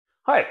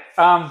Hi.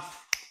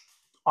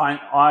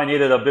 I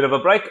needed a bit of a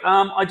break.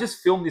 I just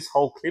filmed this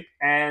whole clip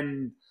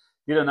and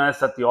didn't notice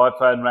that the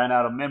iPhone ran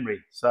out of memory.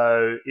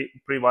 So it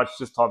pretty much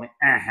just told me,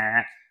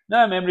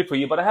 no memory for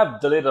you. But I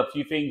have deleted a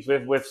few things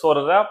we've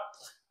sorted out.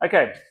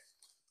 Okay,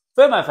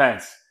 thermo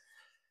fans.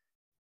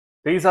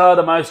 These are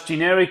the most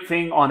generic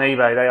thing on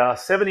eBay. They are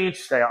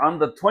 7-inch. They are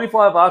under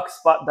 25 bucks,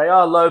 but they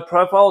are low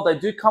profile. They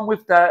do come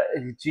with that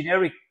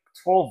generic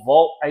 12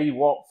 volt, 80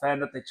 watt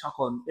fan that they chuck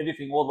on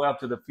everything all the way up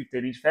to the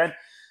 15-inch fan.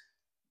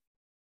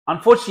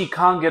 Unfortunately, you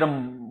can't get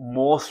them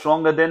more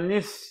stronger than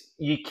this.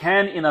 You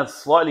can in a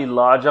slightly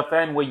larger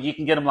fan where you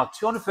can get them like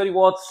 230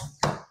 watts,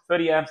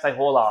 30 amps, they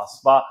haul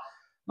ass. But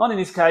not in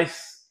this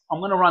case. I'm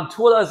going to run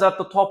two of those at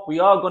the top. We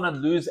are going to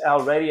lose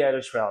our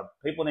radiator shroud.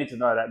 People need to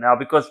know that now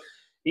because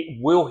it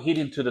will hit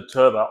into the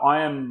turbo.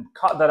 I am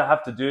cut that I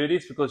have to do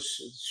this because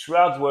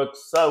shrouds work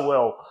so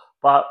well.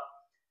 But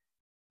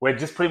we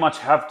just pretty much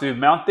have to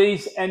mount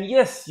these. And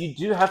yes, you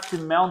do have to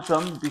mount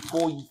them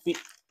before you fit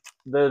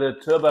the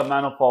turbo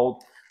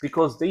manifold,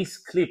 because these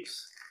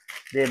clips,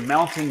 they're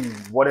mounting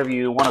whatever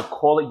you want to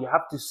call it. You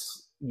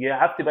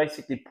have to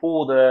basically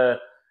pull the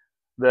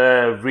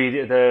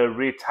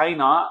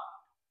retainer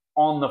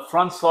on the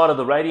front side of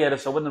the radiator.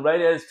 So when the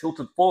radiator is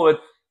tilted forward,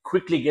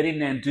 quickly get in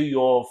there and do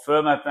your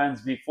thermo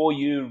fans before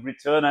you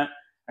return it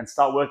and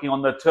start working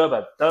on the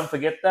turbo. Don't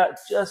forget that,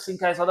 just in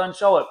case I don't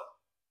show it.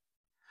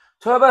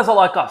 Turbos are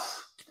like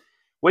us.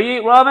 We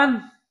eat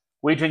ramen,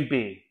 we drink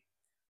beer.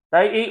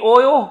 They eat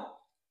oil,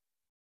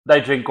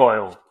 they drink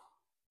oil.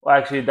 Well,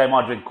 actually, they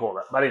might drink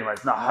coolant. But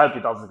anyways, no, I hope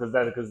it doesn't,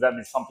 because that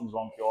means something's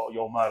wrong with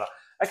your motor.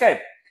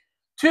 Okay,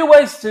 two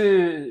ways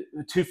to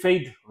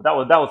feed. That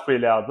was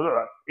pretty loud.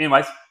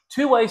 Anyways,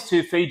 two ways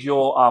to feed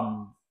your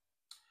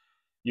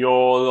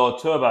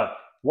turbo.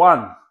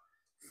 One,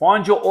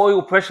 find your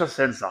oil pressure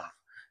sensor.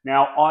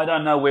 Now, I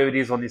don't know where it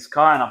is on this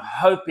car, and I'm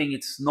hoping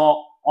it's not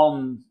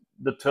on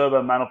the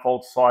turbo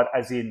manifold side,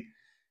 as in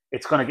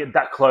it's going to get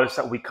that close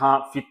that we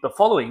can't fit the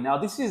following. Now,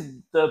 this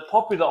is the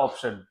popular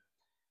option.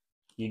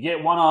 You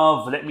get one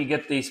of, let me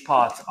get these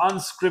parts,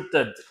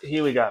 unscripted.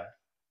 Here we go.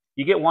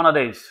 You get one of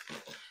these.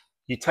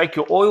 You take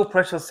your oil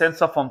pressure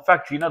sensor from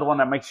factory, you know, the one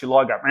that makes you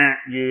lie go,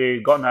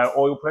 you got no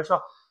oil pressure.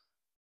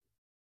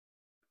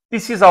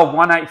 This is a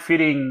 1/8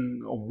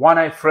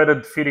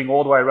 threaded fitting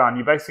all the way around.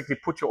 You basically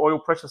put your oil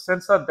pressure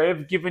sensor.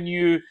 They've given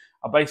you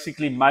a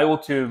basically male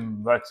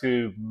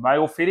to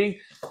male fitting.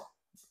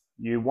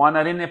 You wind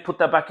that in there, put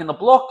that back in the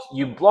block.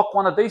 You block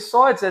one of these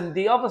sides, and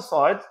the other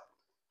side,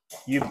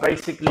 you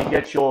basically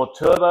get your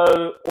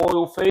turbo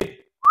oil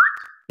feed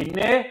in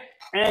there,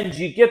 and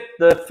you get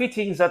the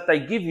fittings that they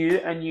give you,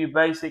 and you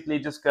basically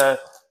just go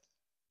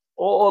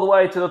all the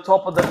way to the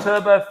top of the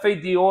turbo,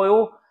 feed the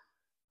oil.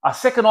 A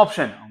second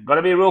option, I'm going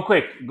to be real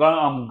quick.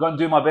 I'm going to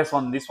do my best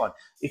on this one.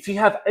 If you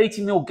have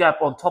 80mm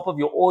gap on top of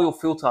your oil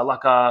filter,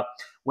 like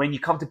when you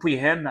come to put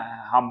your hand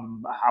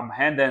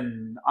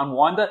and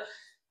unwind it,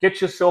 get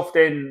yourself,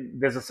 then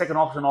there's a second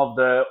option of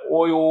the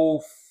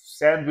oil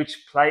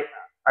sandwich plate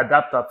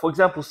adapter. For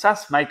example,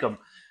 SAS make them.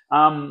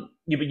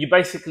 You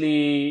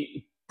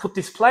basically put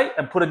this plate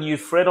and put a new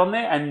thread on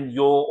there, and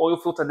your oil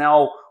filter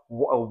now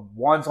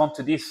winds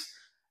onto this.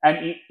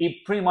 And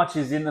it pretty much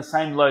is in the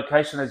same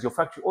location as your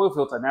factory oil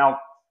filter. Now,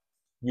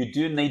 you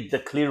do need the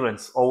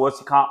clearance, or else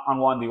you can't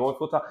unwind the oil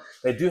filter.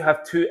 They do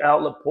have 2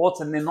 outlet ports,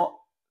 and they're not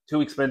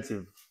too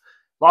expensive.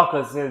 Like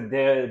I said,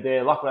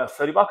 they're like around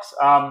 30 bucks.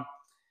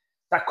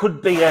 That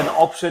could be an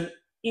option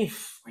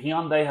if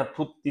Hyundai have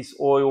put this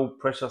oil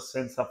pressure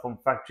sensor from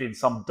factory in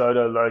some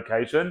dodo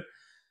location.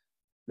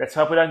 Let's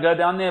hope we don't go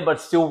down there, but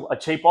still a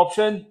cheap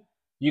option.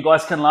 You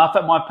guys can laugh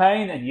at my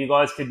pain, and you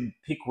guys can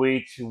pick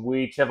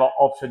whichever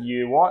option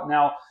you want.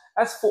 Now,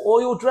 as for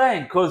oil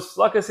drain, because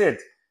like I said,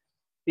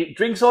 it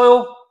drinks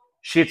oil,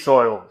 shits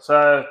oil.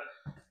 So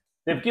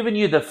they've given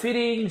you the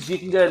fittings. You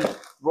can go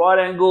right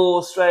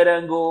angle, straight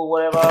angle,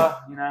 whatever,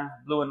 you know,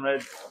 blue and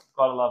red.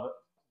 Gotta love it.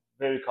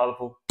 Very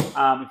colorful.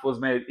 If it was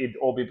made, it'd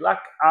all be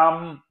black.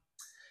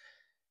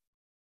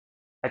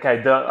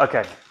 Okay,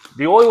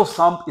 the oil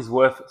sump is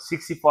worth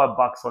 65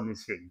 bucks on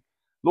this thing.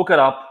 Look it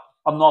up.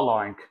 I'm not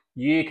lying.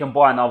 You can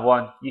buy another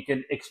one. You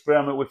can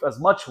experiment with as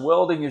much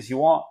welding as you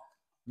want.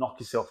 Knock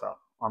yourself out.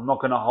 I'm not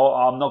gonna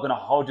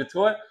hold you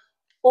to it.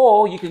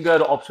 Or you can go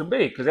to option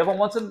B, because everyone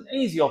wants an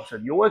easy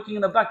option. You're working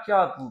in the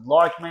backyard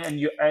like me,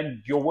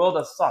 and your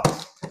welder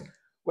sucks.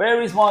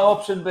 Where is my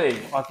option B?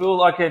 I feel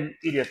like an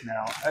idiot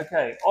now.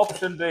 Okay,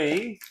 option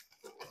B.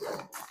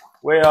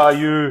 Where are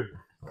you?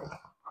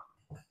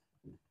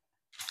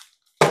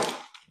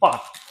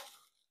 Fuck.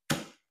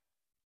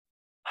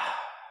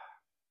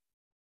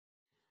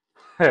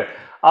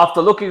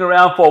 After looking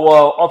around for a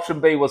while,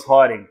 option B was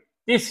hiding.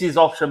 This is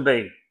option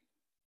B.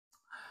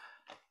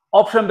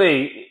 Option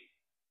B,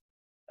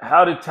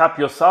 how to tap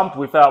your sump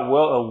without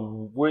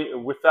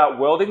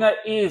welding it,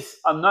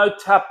 is a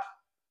no-tap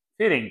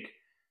fitting.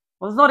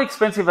 Well, it's not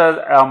expensive as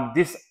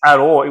this at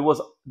all. It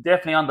was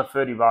definitely under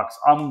 30 bucks.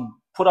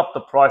 Put up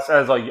the price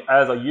as I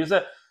use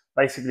it.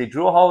 Basically,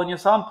 drill a hole in your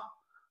sump.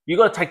 You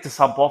got to take the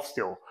sump off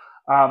still.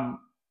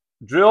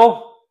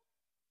 Drill,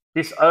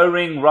 This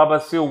O-ring, rubber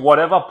seal,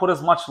 whatever, put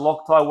as much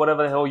Loctite,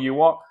 whatever the hell you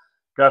want.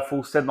 Go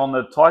full send on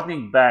the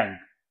tightening, bang.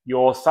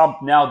 Your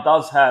sump now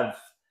does have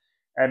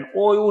an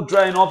oil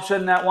drain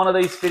option that one of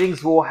these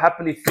fittings will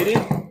happily fit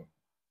in.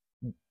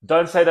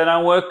 Don't say they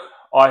don't work.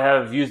 I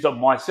have used it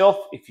myself.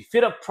 If you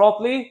fit it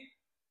properly,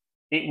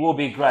 it will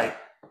be great.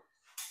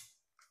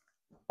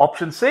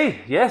 Option C,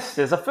 yes,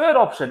 there's a third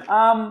option.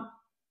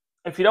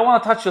 If you don't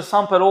want to touch your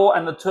sump at all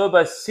and the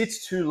turbo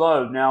sits too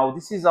low, now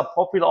this is a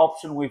popular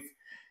option with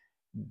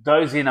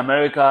those in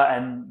America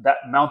and that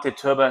mount their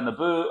turbo in the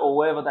boot or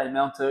wherever they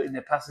mount it in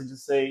their passenger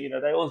seat. You know,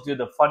 they always do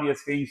the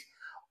funniest things.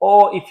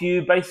 Or if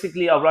you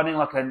basically are running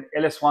like an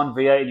LS1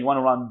 V8 and you want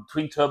to run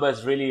twin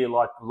turbos really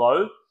like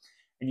low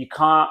and you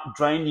can't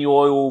drain the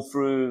oil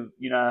through,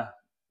 you know,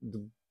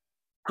 the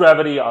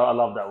gravity. I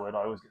love that word. I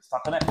always get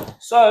stuck on it.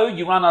 So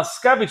you run a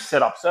scavenge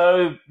setup.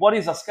 So what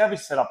is a scavenge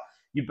setup?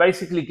 You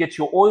basically get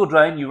your oil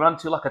drain, you run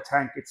to like a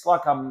tank. It's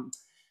like,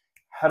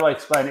 how do I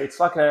explain it? It's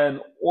like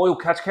an oil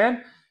catch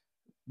can.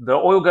 The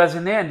oil goes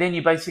in there, and then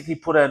you basically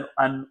put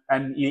an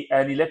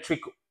electric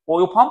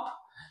oil pump.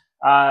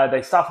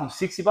 They start from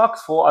 $60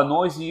 for a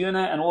noisy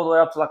unit, and all the way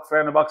up to like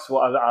 $300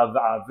 for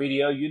a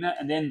video unit.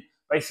 And then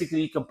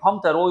basically you can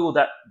pump that oil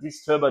that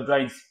this turbo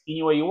drains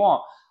anywhere you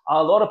want.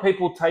 A lot of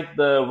people take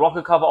the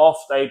rocker cover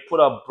off. They put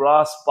a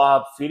brass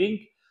barb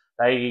fitting.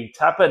 They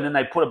tap it, and then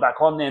they put it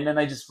back on there, and then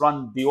they just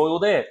run the oil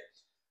there.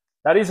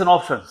 That is an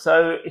option.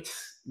 So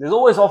there's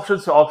always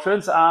options to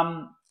options.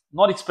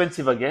 Not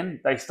expensive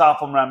again. They start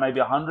from around maybe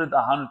 $100,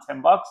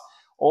 $110,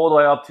 all the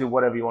way up to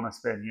whatever you want to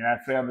spend, you know,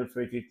 $300,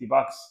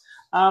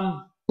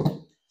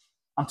 $350.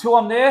 Until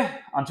I'm there,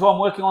 until I'm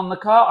working on the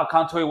car, I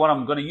can't tell you what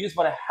I'm going to use,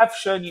 but I have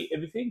shown you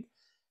everything.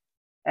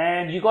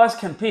 And you guys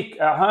can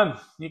pick at home.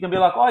 You can be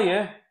like, oh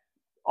yeah,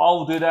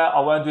 I'll do that, I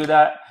won't do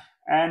that.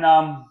 And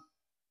I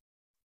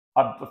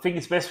think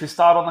it's best we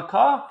start on the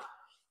car.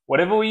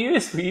 Whatever we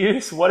use, we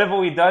use. Whatever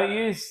we don't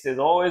use, there's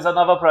always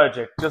another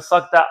project, just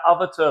like that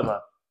other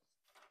turbo.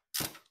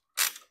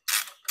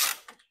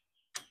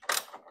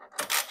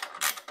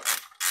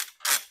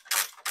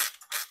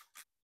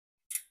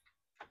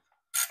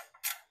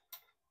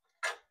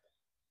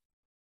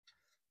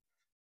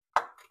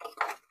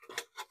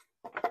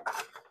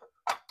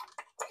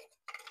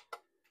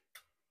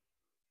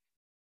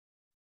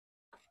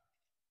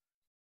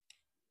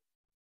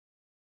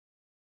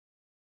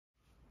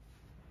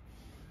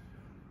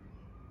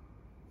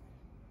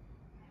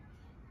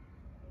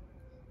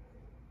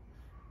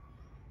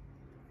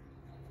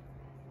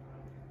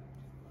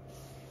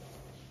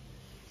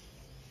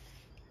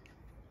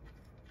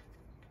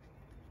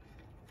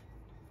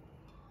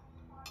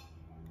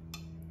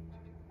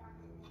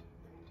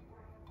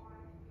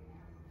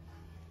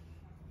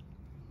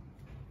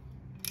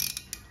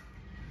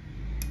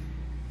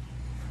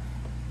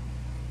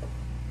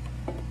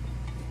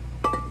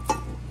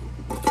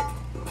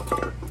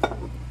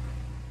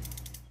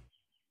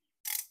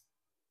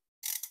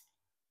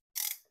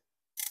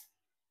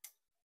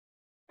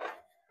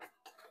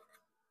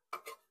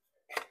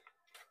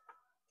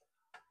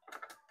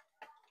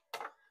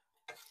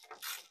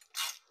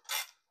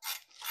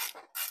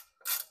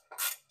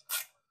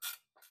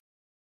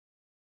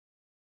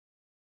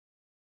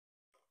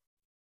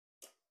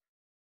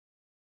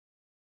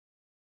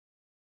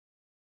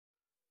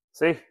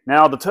 See,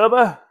 now the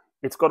turbo,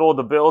 it's got all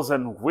the bells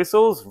and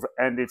whistles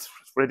and it's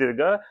ready to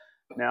go.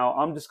 Now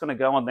I'm just going to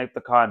go underneath the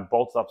car and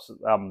bolt up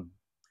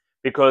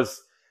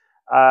because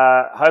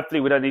hopefully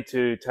we don't need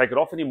to take it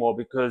off anymore,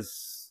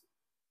 because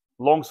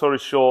long story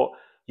short,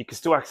 you can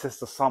still access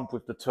the sump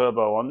with the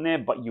turbo on there,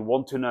 but you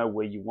want to know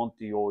where you want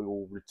the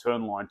oil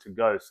return line to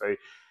go. So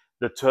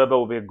the turbo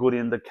will be a good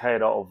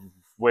indicator of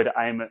where to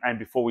aim it, and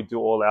before we do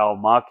all our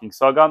marking.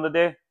 So I go under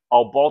there,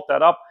 I'll bolt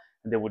that up,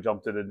 and then we'll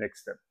jump to the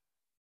next step.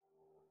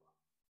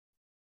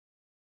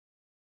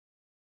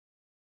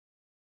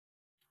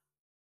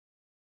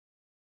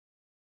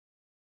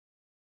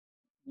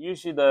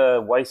 Usually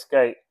the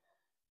wastegate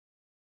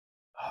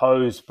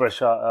hose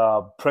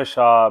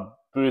pressure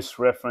boost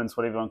reference,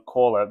 whatever you want to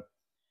call it,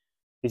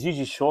 is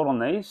usually short on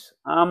these.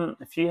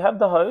 If you have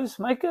the hose,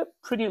 make it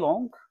pretty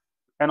long,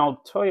 and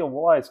I'll tell you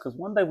why. It's because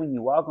one day when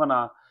you are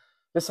gonna,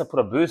 let's say, put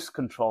a boost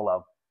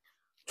controller,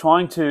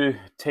 trying to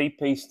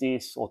T-piece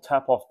this or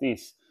tap off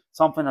this,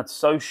 something that's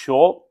so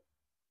short,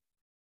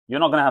 you're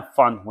not gonna have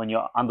fun when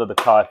you're under the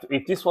car.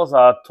 If this was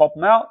a top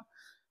mount,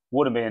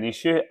 wouldn't be an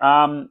issue.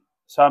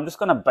 So I'm just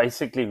going to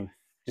basically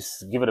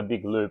just give it a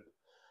big loop.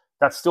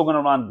 That's still going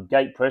to run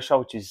gate pressure,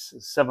 which is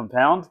 7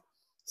 pound,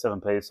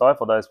 7 psi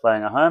for those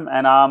playing at home.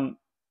 And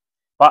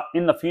but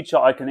in the future,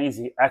 I can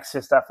easily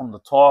access that from the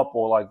top,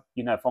 or like,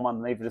 you know, from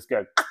underneath, just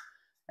go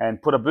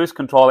and put a boost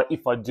controller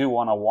if I do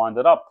want to wind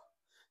it up.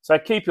 So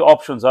keep your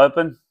options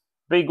open.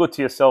 Be good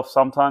to yourself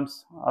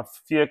sometimes. A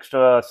few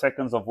extra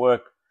seconds of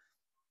work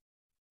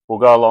will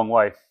go a long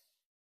way.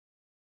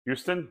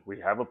 Houston, we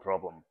have a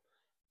problem.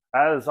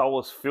 As I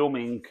was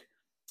filming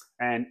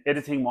and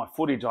editing my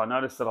footage, I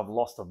noticed that I've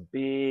lost a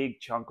big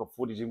chunk of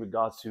footage in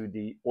regards to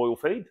the oil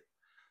feed.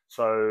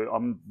 So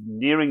I'm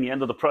nearing the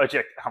end of the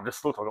project. I'm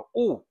just looking, I go,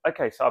 oh,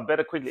 okay, so I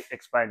better quickly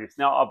explain this.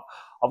 Now,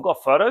 I've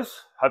got photos.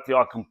 Hopefully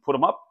I can put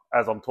them up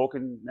as I'm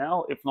talking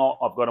now. If not,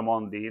 I've got them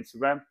on the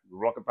Instagram,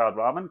 Rocket Powered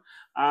Ramen.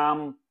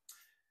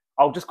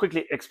 I'll just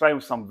quickly explain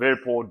with some very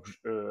poor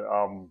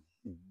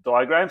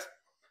diagrams.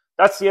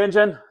 That's the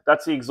engine.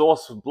 That's the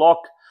exhaust block.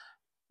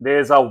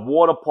 There's a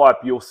water pipe.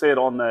 You'll see it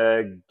on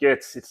the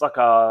Getz. It's like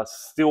a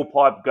steel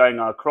pipe going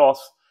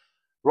across.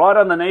 Right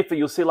underneath it,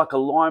 you'll see like a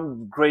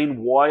lime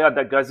green wire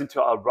that goes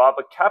into a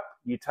rubber cap.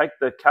 You take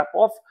the cap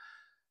off.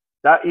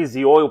 That is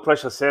the oil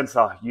pressure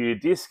sensor. You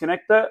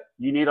disconnect it.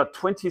 You need a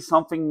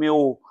 20-something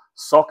mil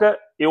socket.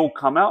 It'll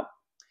come out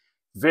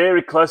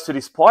very close to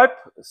this pipe.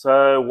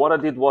 So what I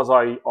did was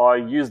I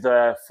used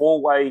a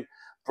 4-way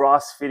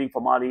brass fitting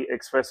from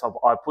AliExpress.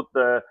 I put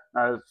the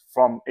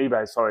from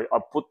eBay. Sorry, I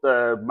put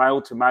the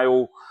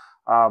male-to-male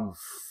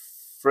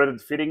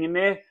threaded fitting in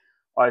there.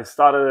 I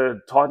started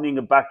tightening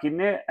it back in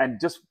there, and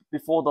just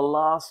before the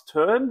last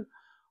turn,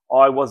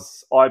 I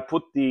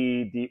put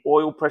the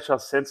oil pressure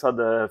sensor,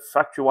 the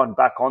factory one,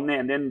 back on there,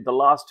 and then the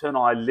last turn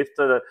I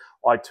lifted it,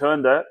 I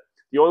turned it.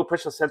 The oil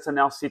pressure sensor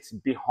now sits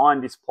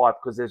behind this pipe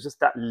because there's just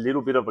that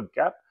little bit of a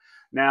gap.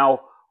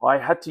 Now I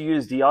had to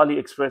use the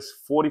AliExpress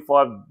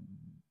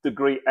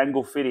 45-degree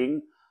angle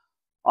fitting,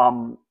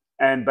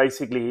 and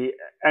basically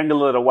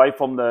angle it away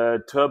from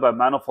the turbo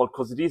manifold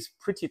because it is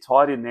pretty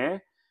tight in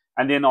there.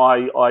 And then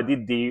I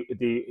did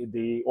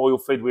the oil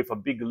feed with a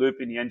big loop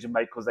in the engine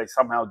mate because they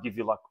somehow give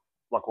you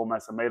like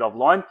almost a meter of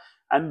line.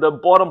 And the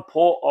bottom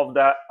port of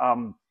that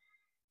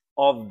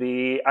of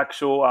the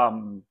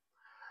actual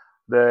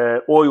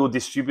the oil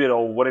distributor,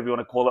 or whatever you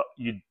want to call it,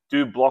 you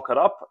do block it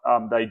up.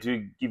 They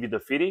do give you the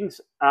fittings.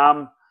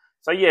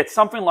 So yeah, it's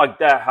something like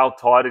that, how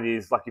tight it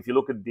is. Like if you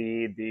look at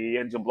the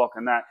engine block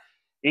and that,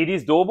 it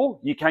is doable.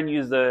 You can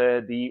use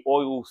the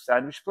oil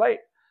sandwich plate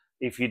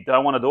if you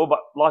don't want to do it. But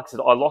like I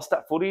said, I lost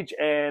that footage,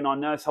 and I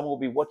know someone will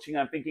be watching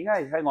and thinking,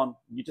 hey, hang on,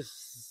 you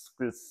just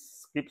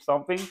skipped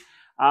something.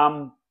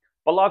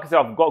 But like I said,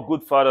 I've got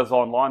good photos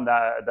online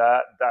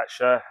that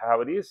show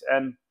how it is.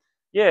 And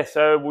yeah,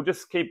 so we'll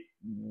just keep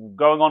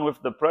going on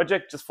with the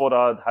project. Just thought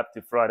I'd have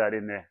to throw that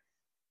in there.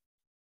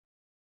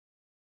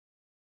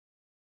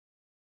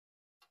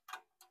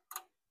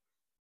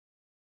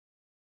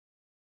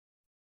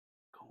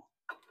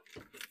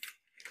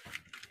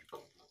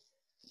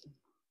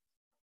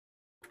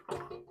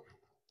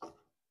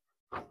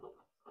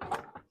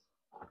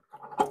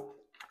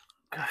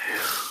 Okay.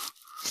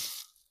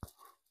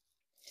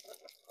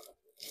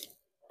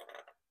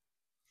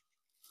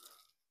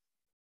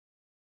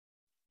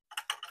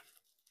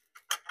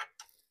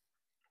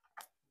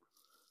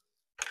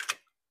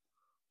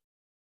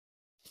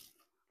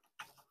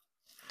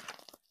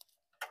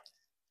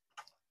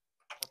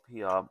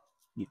 Here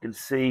you can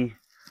see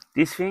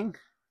this thing,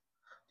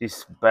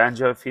 this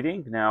banjo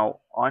fitting. Now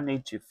I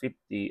need to fit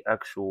the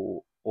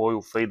actual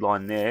oil feed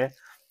line there,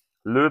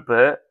 loop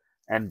it,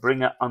 and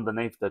bring it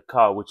underneath the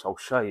car, which I'll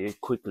show you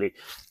quickly.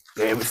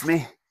 Bear with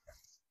me.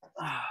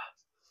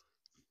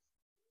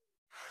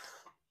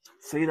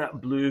 See that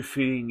blue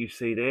fitting you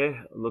see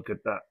there? Look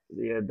at that.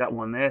 Yeah, that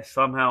one there.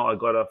 Somehow I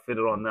got to fit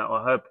it on that.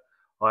 I hope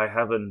I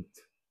haven't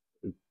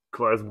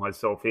closed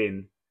myself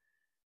in.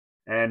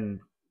 And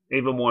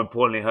even more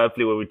importantly,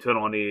 hopefully when we turn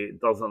on here, it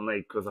doesn't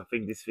leak, because I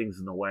think this thing's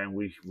in the way and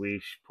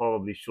we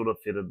probably should have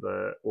fitted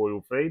the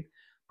oil feed.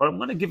 But I'm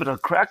going to give it a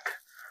crack.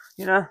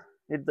 You know,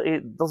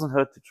 it doesn't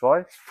hurt to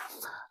try.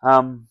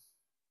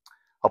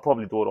 I'll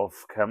probably do it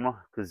off camera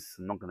because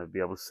I'm not going to be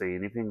able to see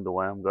anything the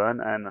way I'm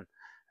going,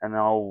 and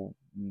I'll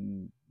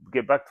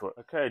get back to it.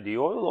 Okay, the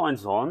oil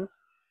line's on,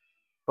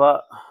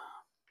 but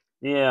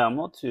yeah, I'm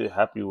not too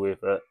happy with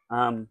it.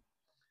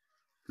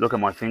 Look at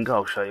my finger.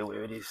 I'll show you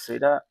where it is. See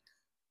that?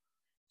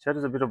 So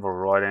there's a bit of a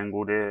right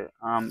angle there.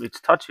 It's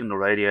touching the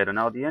radiator.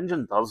 Now the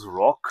engine does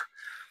rock.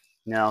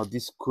 Now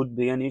this could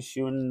be an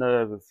issue in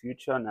the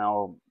future.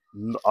 Now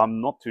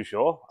I'm not too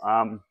sure.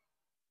 If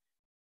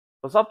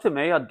it's up to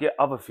me, I'd get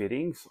other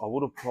fittings. I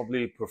would have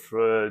probably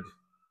preferred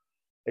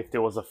if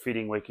there was a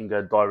fitting where you can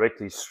go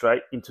directly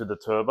straight into the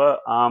turbo.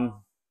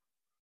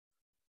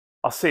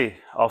 I'll see.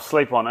 I'll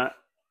sleep on it.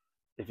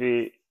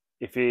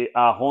 If it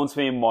haunts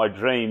me in my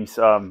dreams,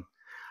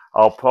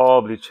 I'll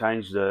probably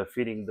change the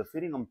fitting. The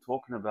fitting I'm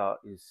talking about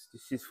is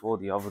for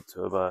the other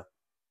turbo,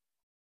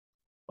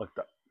 like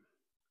that.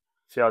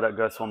 See how that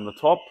goes from the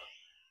top?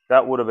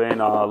 That would have been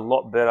a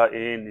lot better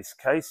in this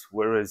case.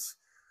 Whereas,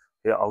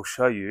 yeah, I'll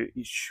show you.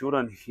 It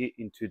shouldn't hit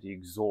into the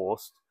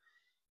exhaust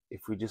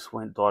if we just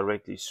went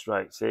directly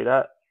straight. See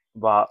that?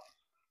 But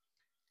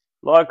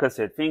like I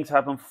said, things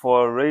happen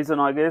for a reason,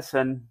 I guess,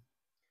 and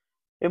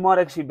it might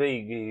actually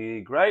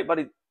be great, but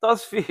it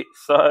does fit.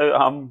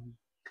 So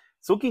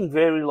it's looking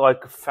very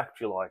like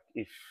factory-like.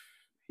 If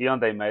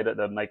Hyundai made it,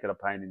 they'd make it a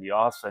pain in the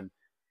ass, and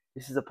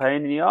this is a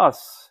pain in the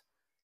ass.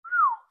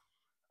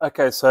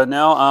 Okay, so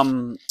now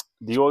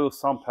the oil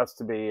sump has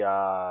to be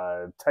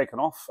taken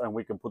off, and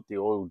we can put the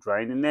oil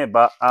drain in there.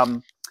 But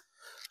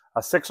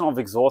a section of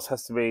exhaust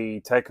has to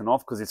be taken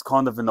off because it's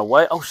kind of in the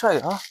way. I'll show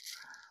you.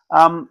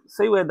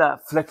 See where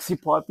that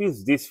flexi pipe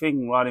is? This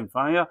thing right in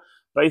front of you.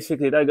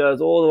 Basically, that goes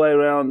all the way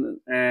around,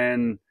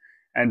 and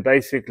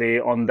basically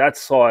on that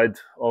side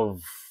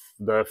of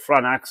the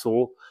front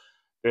axle,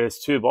 there's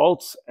 2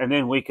 bolts, and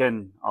then we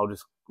can. I'll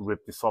just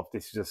rip this off.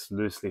 This is just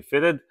loosely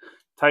fitted.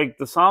 Take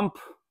the sump,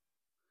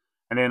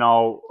 and then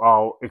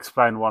I'll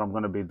explain what I'm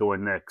going to be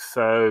doing next.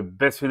 So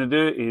best thing to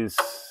do is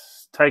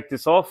take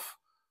this off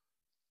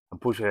and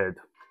push ahead.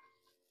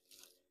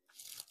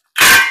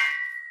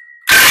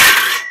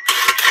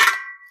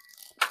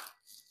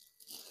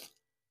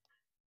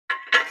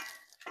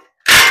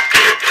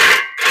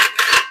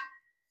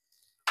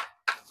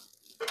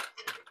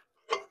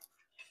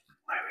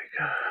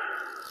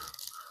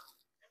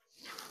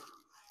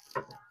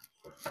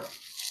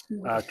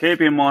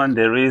 Keep in mind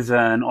there is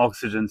an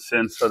oxygen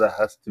sensor that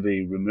has to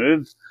be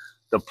removed.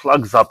 The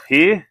plug's up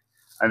here,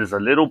 and there's a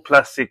little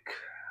plastic,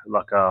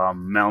 like a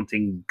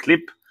mounting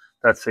clip.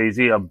 That's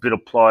easy. A bit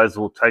of pliers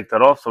will take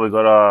that off. So we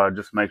gotta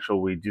just make sure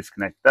we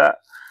disconnect that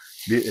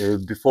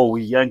before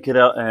we yank it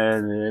out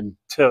and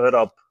tear it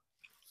up.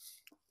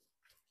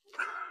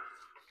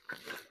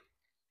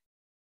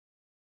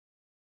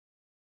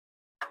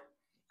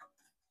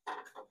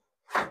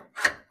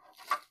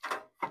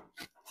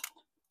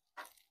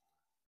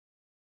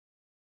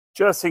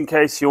 Just in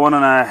case you want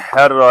to know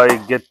how did I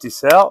get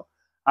this out,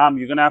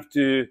 you're gonna have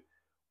to,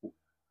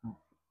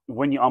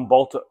 when you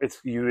unbolt it,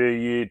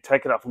 you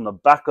take it out from the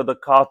back of the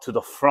car to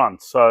the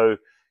front. So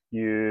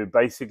you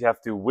basically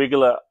have to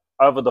wiggle it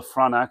over the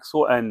front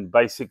axle, and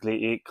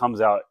basically it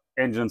comes out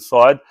engine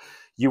side.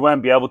 You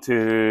won't be able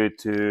to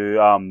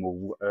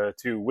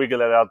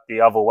wiggle it out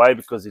the other way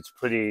because it's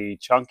pretty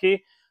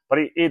chunky. But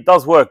it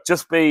does work.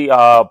 Just be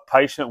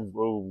patient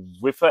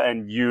with it,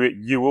 and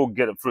you will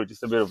get it through.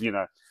 Just a bit of,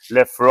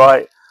 left,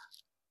 right.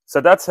 So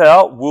that's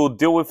how we'll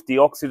deal with the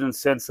oxygen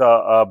sensor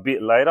a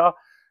bit later.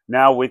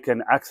 Now we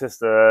can access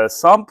the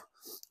sump.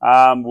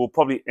 We'll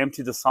probably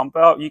empty the sump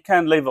out. You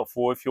can leave it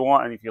for if you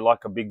want, and if you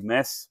like a big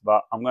mess.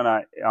 But I'm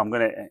gonna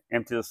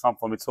empty the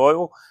sump from its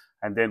oil,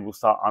 and then we'll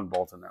start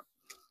unbolting it.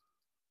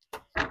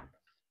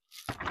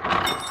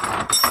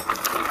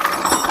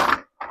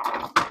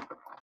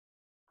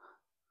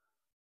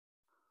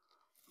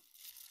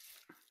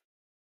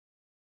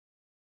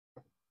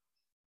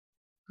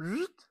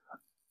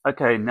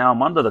 Okay, now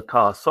I'm under the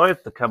car. Sorry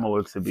if the camera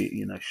works a bit,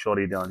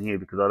 shoddy down here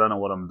because I don't know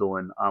what I'm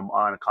doing.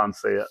 I can't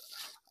see it.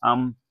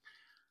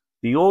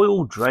 The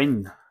oil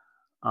drain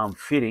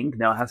fitting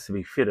now has to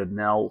be fitted.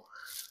 Now,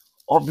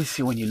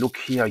 obviously, when you look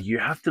here, you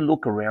have to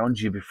look around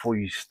you before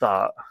you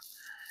start.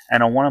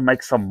 And I want to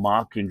make some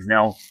markings.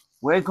 Now,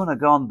 we're going to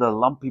go on the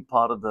lumpy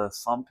part of the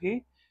sump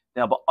here.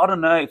 Now, but I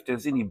don't know if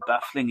there's any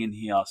baffling in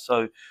here.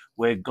 So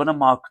we're going to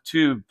mark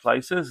 2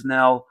 places.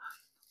 Now,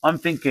 I'm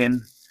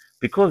thinking,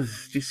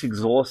 because this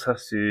exhaust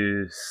has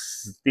to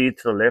steer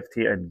to the left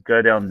here and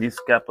go down this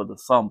gap of the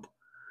sump,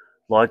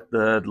 like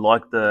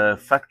the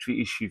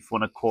factory issue, if you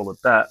want to call it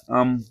that.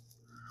 I'm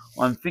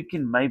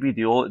thinking maybe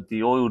the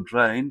oil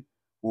drain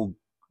will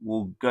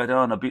go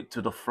down a bit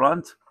to the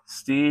front,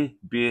 steer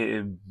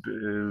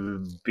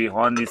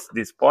behind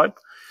this pipe,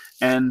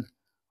 and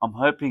I'm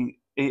hoping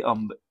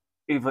either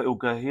it'll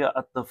go here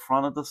at the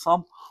front of the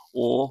sump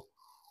or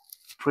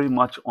pretty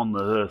much on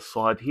the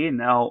side here.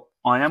 Now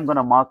I am going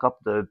to mark up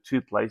the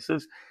 2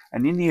 places,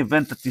 and in the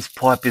event that this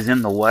pipe is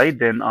in the way,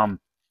 then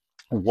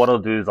what I'll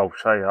do is I'll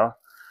show you.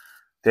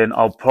 Then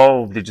I'll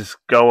probably just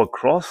go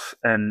across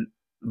and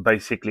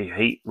basically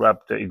heat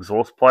wrap the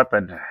exhaust pipe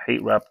and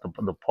heat wrap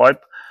the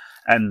pipe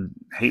and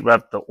heat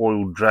wrap the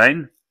oil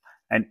drain,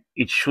 and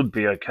it should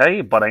be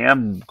okay. But I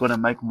am going to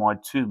make my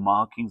 2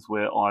 markings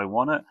where I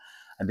want it,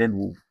 and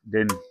then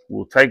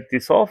we'll take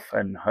this off,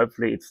 and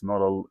hopefully it's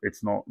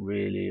not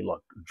really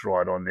like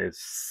dried on there,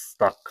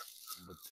 stuck.